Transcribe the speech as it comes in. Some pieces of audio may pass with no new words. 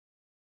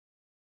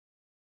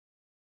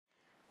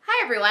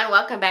everyone,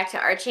 welcome back to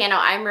our channel.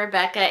 I'm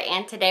Rebecca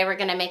and today we're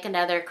going to make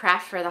another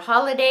craft for the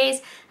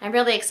holidays. I'm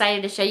really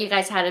excited to show you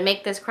guys how to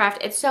make this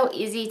craft. It's so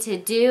easy to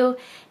do,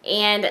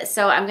 and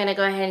so I'm going to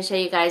go ahead and show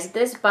you guys.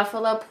 This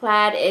Buffalo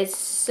Plaid is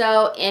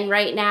so in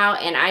right now,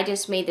 and I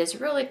just made this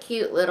really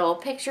cute little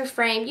picture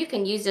frame. You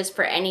can use this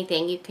for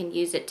anything. You can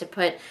use it to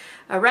put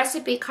a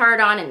recipe card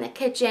on in the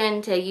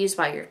kitchen to use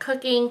while you're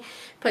cooking,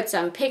 put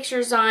some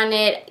pictures on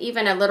it,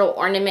 even a little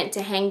ornament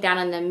to hang down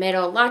in the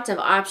middle. Lots of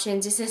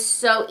options. This is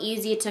so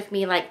easy. It took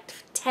me like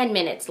 10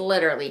 minutes,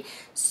 literally.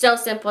 So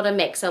simple to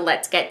make, so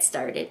let's get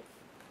started.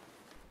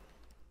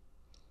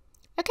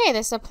 Okay,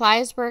 the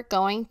supplies we're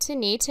going to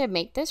need to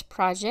make this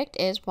project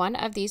is one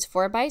of these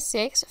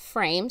 4x6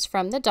 frames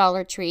from the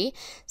Dollar Tree,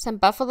 some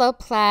Buffalo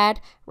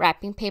Plaid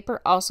wrapping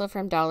paper also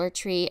from Dollar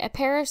Tree, a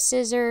pair of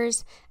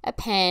scissors, a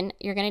pen.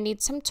 You're going to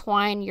need some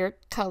twine, your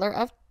color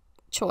of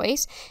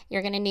choice.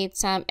 You're going to need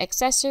some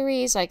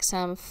accessories like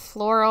some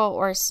floral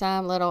or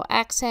some little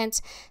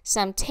accents,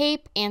 some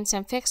tape, and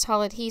some fixed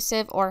hull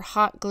adhesive or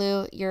hot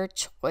glue, your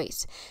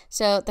choice.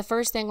 So the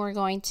first thing we're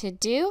going to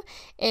do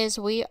is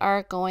we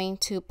are going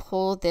to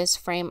pull this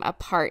frame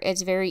apart.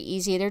 It's very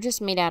easy. They're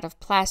just made out of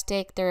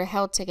plastic. They're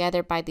held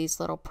together by these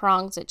little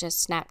prongs that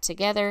just snap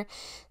together.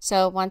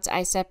 So once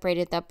I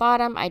separated the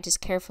bottom, I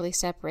just carefully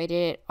separated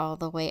it all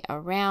the way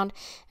around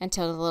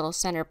until the little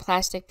center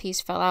plastic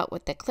piece fell out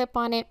with the clip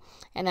on it,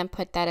 and then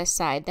put that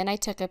aside. Then I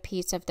took a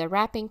piece of the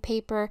wrapping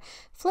paper,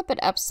 flip it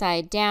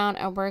upside down,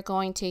 and we're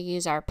going to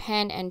use our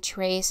pen and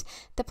trace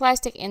the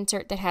plastic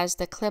insert that has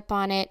the clip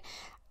on it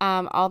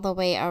all the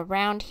way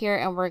around here,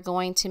 and we're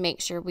going to make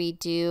sure we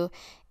do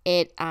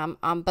it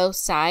on both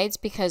sides,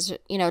 because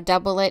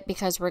double it,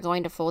 because we're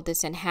going to fold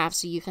this in half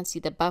so you can see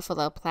the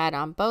Buffalo Plaid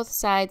on both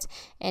sides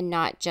and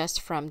not just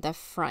from the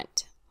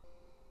front.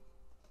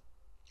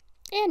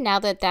 And now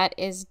that that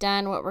is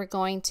done, what we're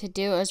going to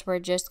do is we're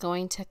just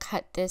going to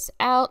cut this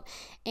out.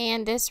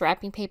 And this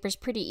wrapping paper is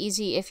pretty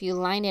easy. If you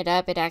line it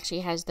up, it actually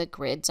has the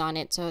grids on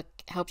it, so it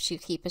helps you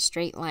keep a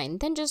straight line.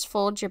 Then just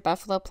fold your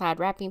Buffalo Plaid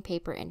wrapping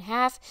paper in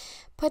half,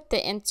 put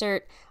the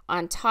insert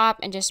on top,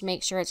 and just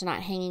make sure it's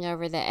not hanging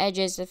over the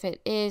edges. If it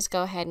is,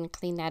 go ahead and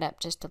clean that up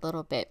just a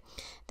little bit.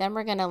 Then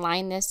we're going to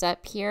line this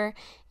up here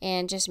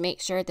and just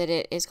make sure that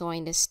it is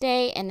going to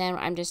stay. And then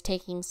I'm just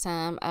taking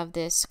some of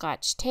this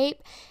Scotch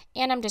tape,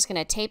 and I'm just going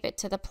to tape it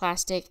to the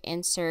plastic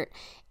insert,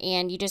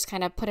 and you just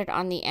kind of put it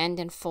on the end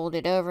and fold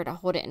it over to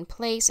hold it in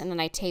place, and then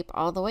I tape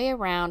all the way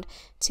around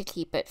to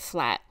keep it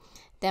flat.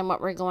 Then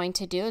what we're going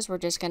to do is we're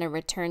just going to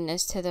return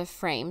this to the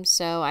frame.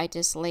 So I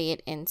just lay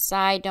it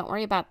inside. Don't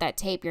worry about that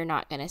tape. You're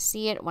not going to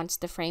see it once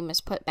the frame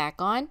is put back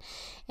on.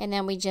 And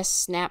then we just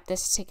snap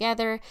this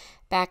together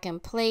back in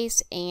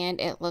place,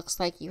 and it looks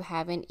like you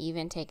haven't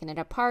even taken it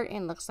apart,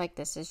 and looks like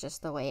this is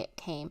just the way it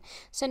came.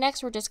 So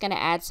next we're just going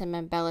to add some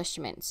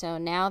embellishment. So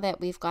now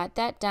that we've got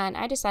that done,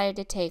 I decided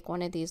to take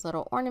one of these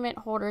little ornament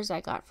holders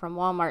I got from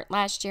Walmart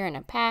last year in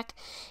a pack,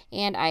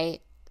 and I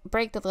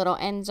break the little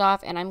ends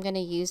off, and I'm going to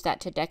use that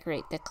to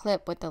decorate the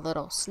clip with the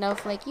little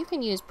snowflake. You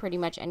can use pretty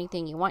much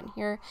anything you want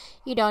here.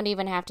 You don't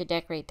even have to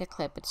decorate the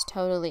clip. It's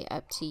totally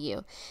up to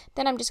you.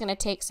 Then I'm just going to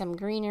take some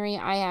greenery.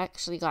 I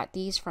actually got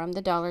these from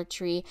the Dollar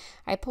Tree.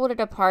 I pulled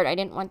it apart. I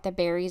didn't want the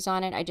berries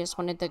on it. I just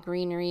wanted the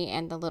greenery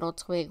and the little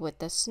twig with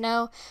the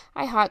snow.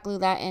 I hot glue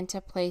that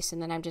into place,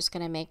 and then I'm just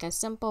going to make a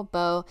simple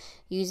bow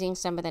using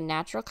some of the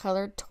natural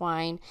colored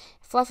twine,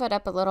 fluff it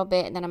up a little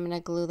bit, and then I'm going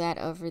to glue that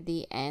over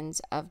the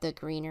ends of the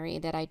greenery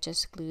that I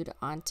just glued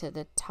onto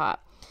the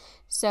top.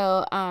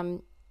 So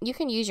you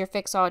can use your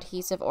fixed hull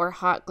adhesive or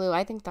hot glue.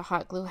 I think the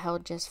hot glue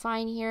held just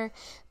fine here,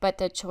 but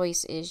the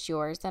choice is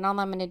yours. Then all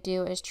I'm going to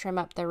do is trim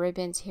up the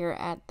ribbons here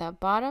at the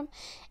bottom,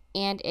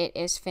 and it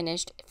is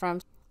finished.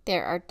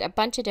 There are a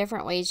bunch of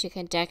different ways you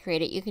can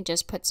decorate it. You can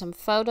just put some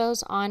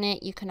photos on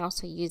it. You can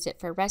also use it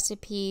for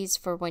recipes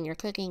for when you're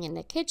cooking in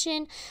the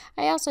kitchen.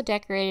 I also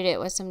decorated it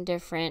with some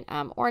different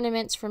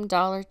ornaments from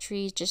Dollar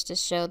Tree just to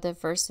show the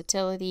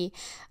versatility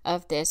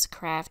of this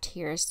craft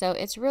here. So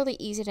it's really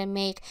easy to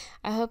make.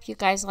 I hope you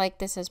guys like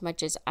this as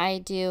much as I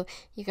do.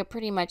 You could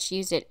pretty much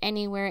use it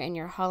anywhere in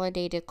your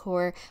holiday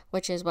decor,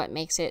 which is what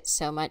makes it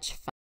so much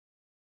fun.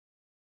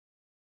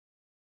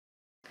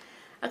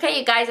 Okay,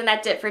 you guys, and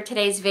that's it for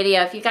today's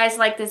video. If you guys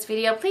like this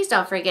video, please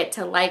don't forget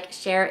to like,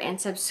 share,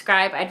 and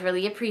subscribe. I'd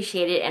really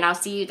appreciate it, and I'll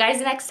see you guys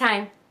next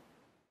time.